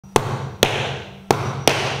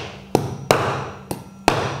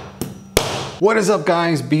What is up,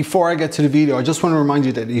 guys? Before I get to the video, I just want to remind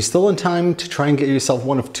you that you're still in time to try and get yourself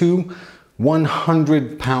one of two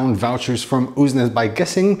 £100 vouchers from Ooznest by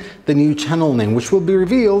guessing the new channel name, which will be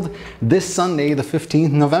revealed this Sunday, the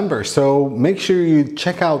 15th November. So make sure you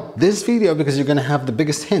check out this video because you're going to have the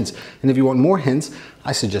biggest hints. And if you want more hints,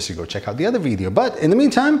 I suggest you go check out the other video. But in the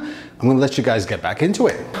meantime, I'm going to let you guys get back into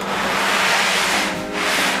it.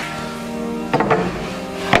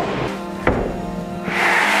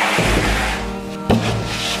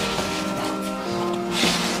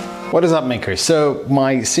 What is up, makers? So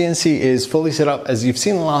my CNC is fully set up, as you've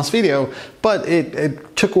seen in the last video, but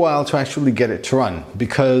it took a while to actually get it to run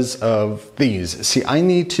because of these. See, I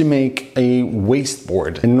need to make a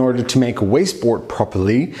wasteboard. In order to make a wasteboard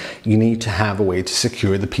properly, you need to have a way to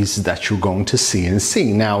secure the pieces that you're going to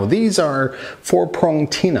CNC. Now, these are 4-prong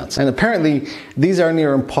T-nuts, and apparently these are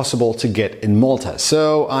near impossible to get in Malta.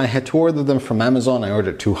 So I had to order them from Amazon. I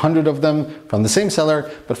ordered 200 of them from the same seller,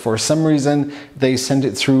 but for some reason they sent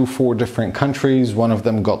it through 4 different countries. One of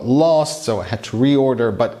them got lost, so I had to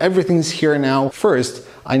reorder, but everything's here now. First,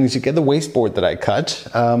 I need to get the wasteboard that I cut,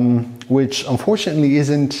 which unfortunately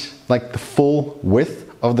isn't like the full width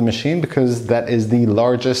of the machine, because that is the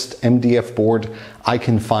largest MDF board I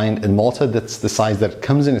can find in Malta. That's the size that it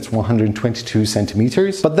comes in. It's 122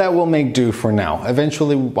 centimeters, but that will make do for now.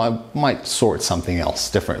 Eventually I might sort something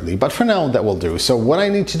else differently, but for now that will do. So what I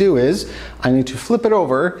need to do is I need to flip it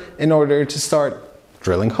over in order to start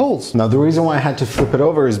drilling holes. Now, the reason why I had to flip it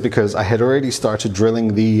over is because I had already started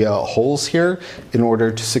drilling the holes here in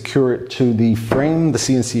order to secure it to the frame, the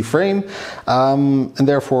CNC frame, and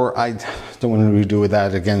therefore I don't want to redo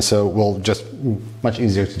that again, so we'll just much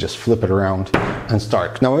easier to just flip it around and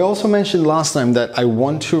start. Now, I also mentioned last time that I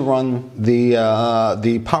want to run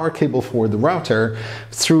the power cable for the router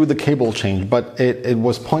through the cable change, but it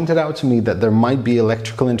was pointed out to me that there might be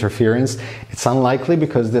electrical interference. It's unlikely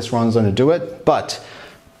because this runs on a Duet, but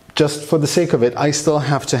just for the sake of it, I still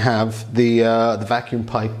have to have the vacuum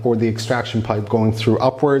pipe or the extraction pipe going through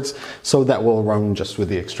upwards, so that will run just with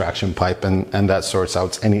the extraction pipe, and that sorts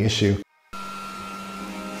out any issue.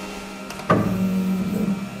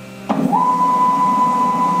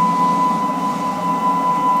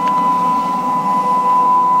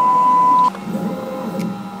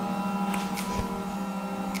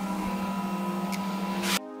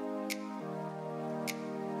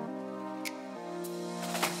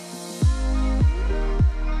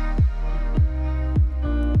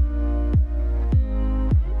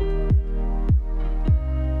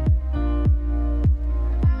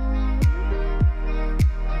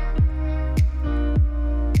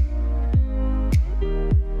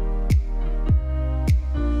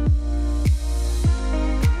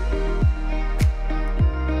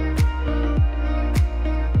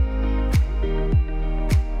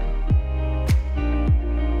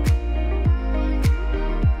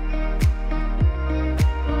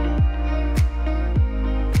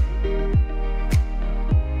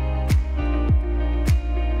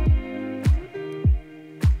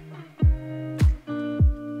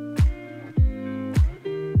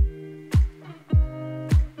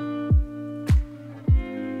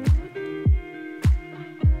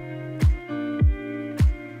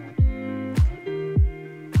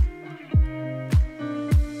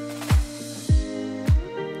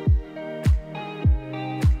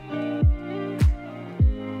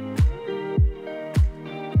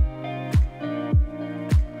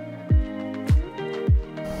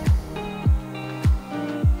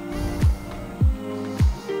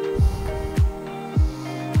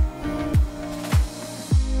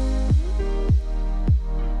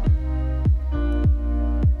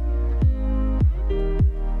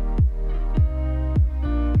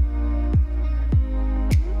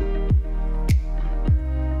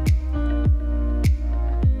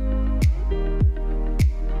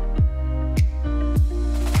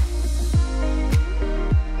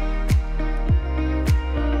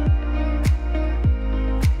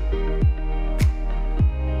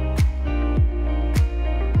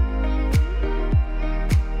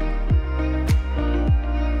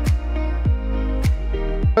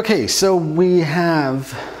 Okay, so we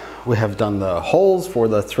have done the holes for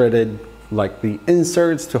the threaded, like the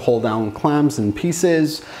inserts to hold down clamps and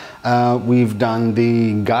pieces. We've done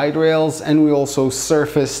the guide rails, and we also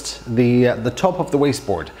surfaced the top of the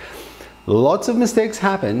wasteboard. Lots of mistakes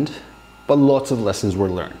happened, but lots of lessons were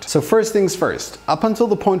learned. So first things first, up until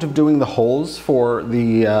the point of doing the holes for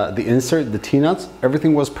the insert, the T-nuts,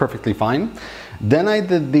 everything was perfectly fine. Then I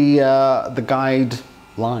did the guide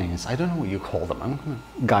lines. I don't know what you call them.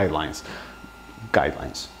 Guidelines.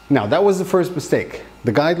 Now that was the first mistake.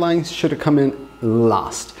 The guidelines should have come in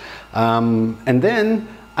last. And then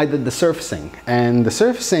I did the surfacing, and the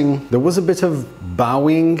surfacing, there was a bit of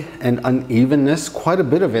bowing and unevenness, quite a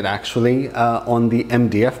bit of it actually, on the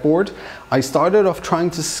MDF board. I started off trying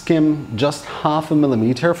to skim just 0.5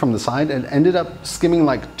 millimeter from the side and ended up skimming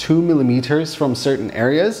like 2 millimeters from certain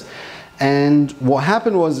areas. And what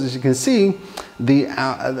happened was, as you can see, the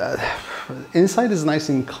inside is nice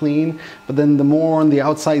and clean, but then the more on the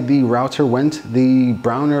outside the router went, the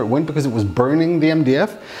browner it went, because it was burning the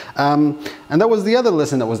MDF. And that was the other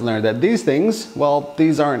lesson that was learned, that these things, well,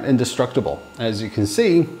 these aren't indestructible. As you can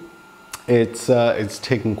see, it's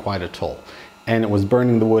taking quite a toll, and it was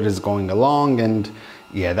burning the wood as going along. And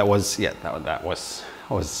yeah, that was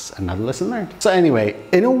another lesson learned. So anyway,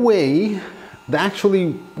 in a way, that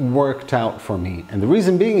actually worked out for me. And the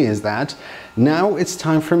reason being is that now it's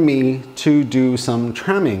time for me to do some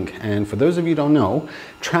tramming. And for those of you who don't know,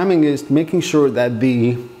 tramming is making sure that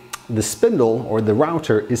the spindle or the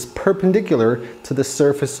router is perpendicular to the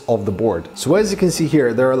surface of the board. So as you can see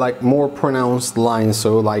here, there are like more pronounced lines.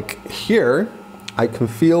 So like here, I can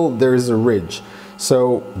feel there's a ridge.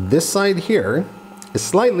 So this side here is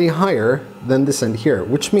slightly higher than this end here,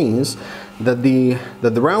 which means that the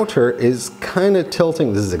router is kind of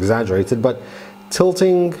tilting. This is exaggerated, but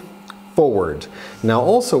tilting forward. Now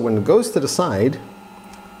also when it goes to the side,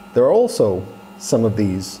 there are also some of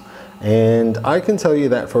these, and I can tell you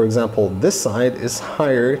that, for example, this side is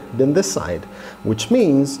higher than this side, which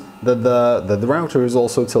means that the router is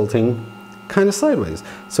also tilting kind of sideways.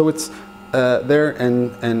 So it's there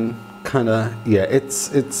and kind of, yeah,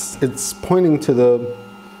 it's pointing to the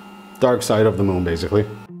dark side of the moon, basically.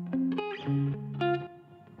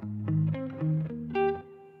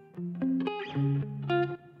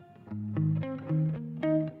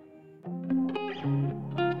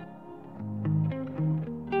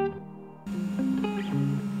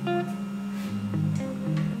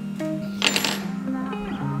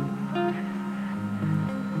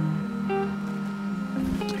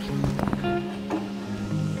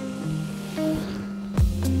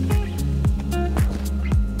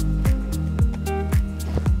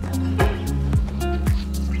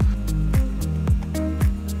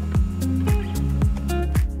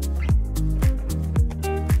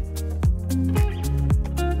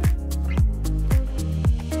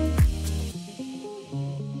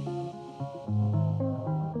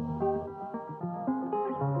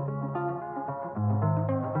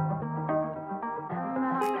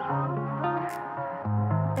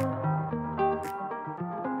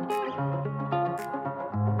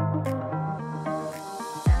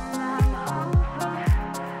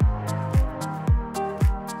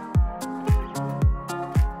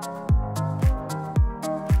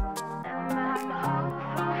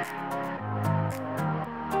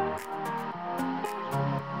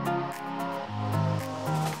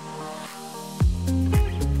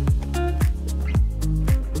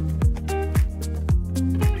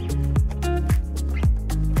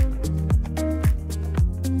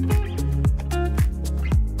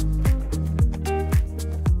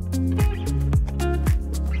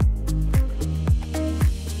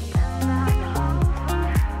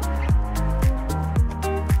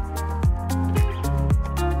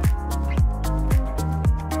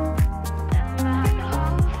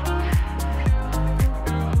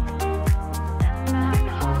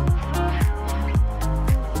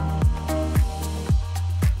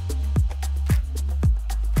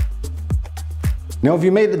 Now, if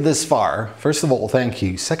you made it this far, first of all, thank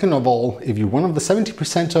you. Second of all, if you're one of the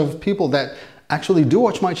 70% of people that actually do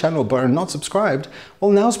watch my channel but are not subscribed,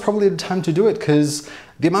 well, now's probably the time to do it, because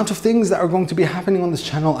the amount of things that are going to be happening on this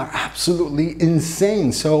channel are absolutely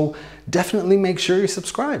insane. So definitely make sure you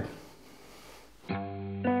subscribe.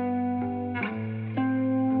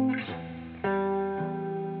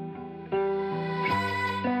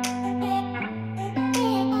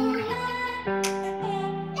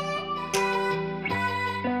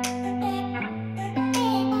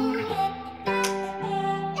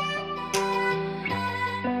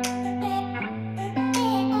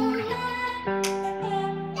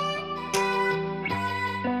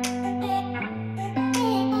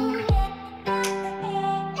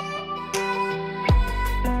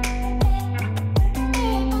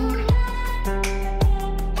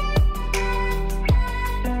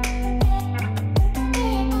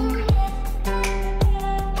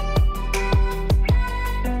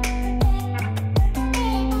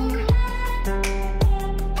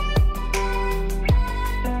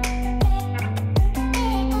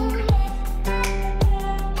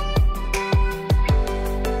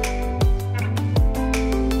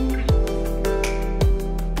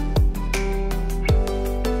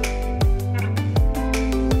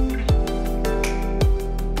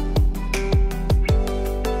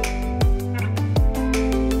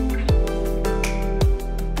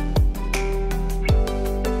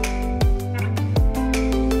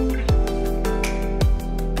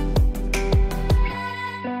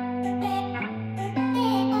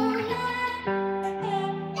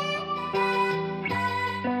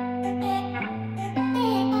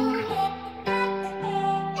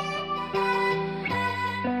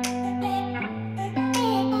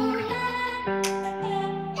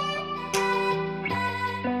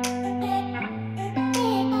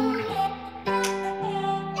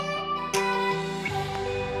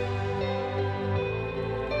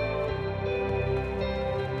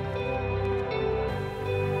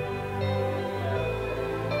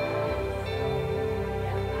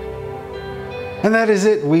 And that is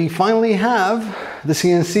it. We finally have the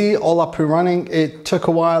CNC all up and running. It took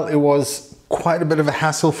a while. It was quite a bit of a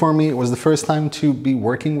hassle for me. It was the first time to be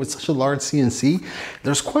working with such a large CNC.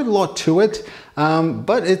 There's quite a lot to it,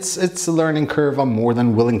 but it's a learning curve I'm more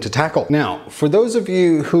than willing to tackle. Now, for those of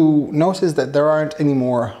you who notice that there aren't any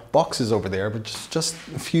more boxes over there, but just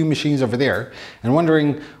a few machines over there, and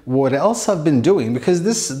wondering what else I've been doing, because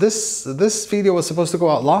this video was supposed to go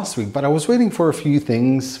out last week, but I was waiting for a few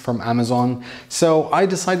things from Amazon, so I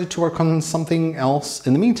decided to work on something else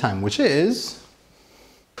in the meantime, which is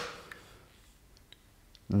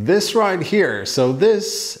this right here. So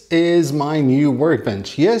this is my new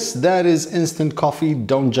workbench. Yes, that is instant coffee.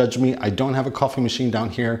 Don't judge me. I don't have a coffee machine down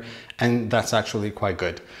here, and that's actually quite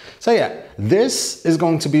good. So yeah, this is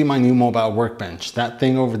going to be my new mobile workbench. That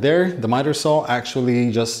thing over there, the miter saw,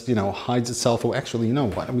 actually just, you know, hides itself. Oh, actually, you know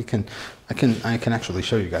what? I can actually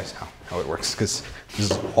show you guys how it works, because this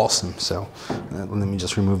is awesome. So let me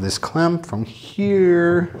just remove this clamp from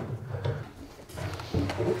here.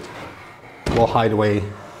 We'll hide away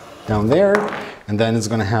down there, and then it's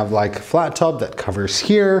gonna have like a flat top that covers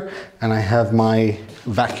here, and I have my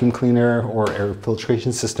vacuum cleaner or air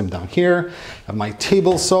filtration system down here. I have my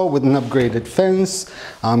table saw with an upgraded fence.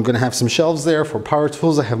 I'm gonna have some shelves there for power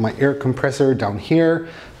tools. I have my air compressor down here.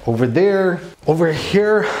 Over there, over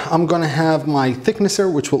here, I'm gonna have my thicknesser,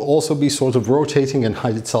 which will also be sort of rotating and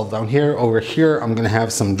hide itself down here. Over here, I'm gonna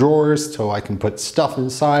have some drawers so I can put stuff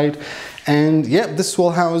inside. And yeah, this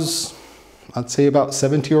will house, I'd say, about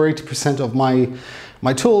 70 or 80% of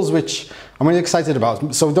my tools, which I'm really excited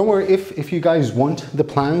about. So don't worry if you guys want the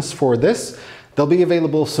plans for this. They'll be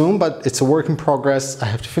available soon, but it's a work in progress. I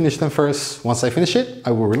have to finish them first. Once I finish it,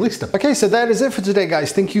 I will release them. Okay, so that is it for today,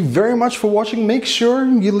 guys. Thank you very much for watching. Make sure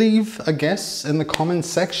you leave a guess in the comments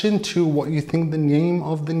section to what you think the name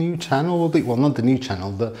of the new channel will be. Well, not the new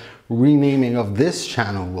channel, the renaming of this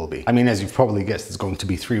channel will be. I mean, as you've probably guessed, it's going to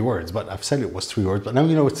be 3 words, but I've said it was 3 words, but now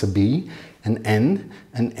you know it's a B, an N,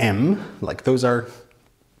 an M. Like, those are,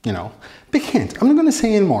 you know, big hint. I'm not gonna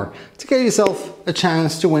say any more. To get yourself a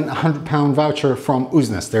chance to win a £100 voucher from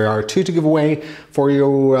Ooznest. There are 2 to give away for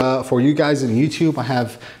you guys in YouTube. I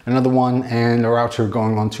have another one and a voucher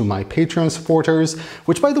going on to my Patreon supporters,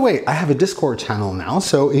 which, by the way, I have a Discord channel now.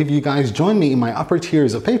 So if you guys join me in my upper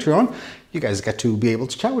tiers of Patreon, you guys get to be able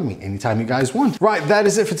to chat with me anytime you guys want. Right, that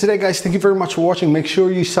is it for today, guys. Thank you very much for watching. Make sure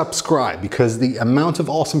you subscribe, because the amount of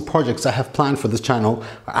awesome projects I have planned for this channel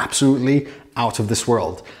are absolutely out of this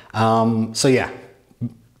world. So yeah,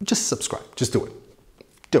 just subscribe. Just do it.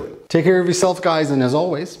 Do it. Take care of yourself, guys, and as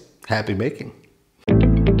always, happy baking.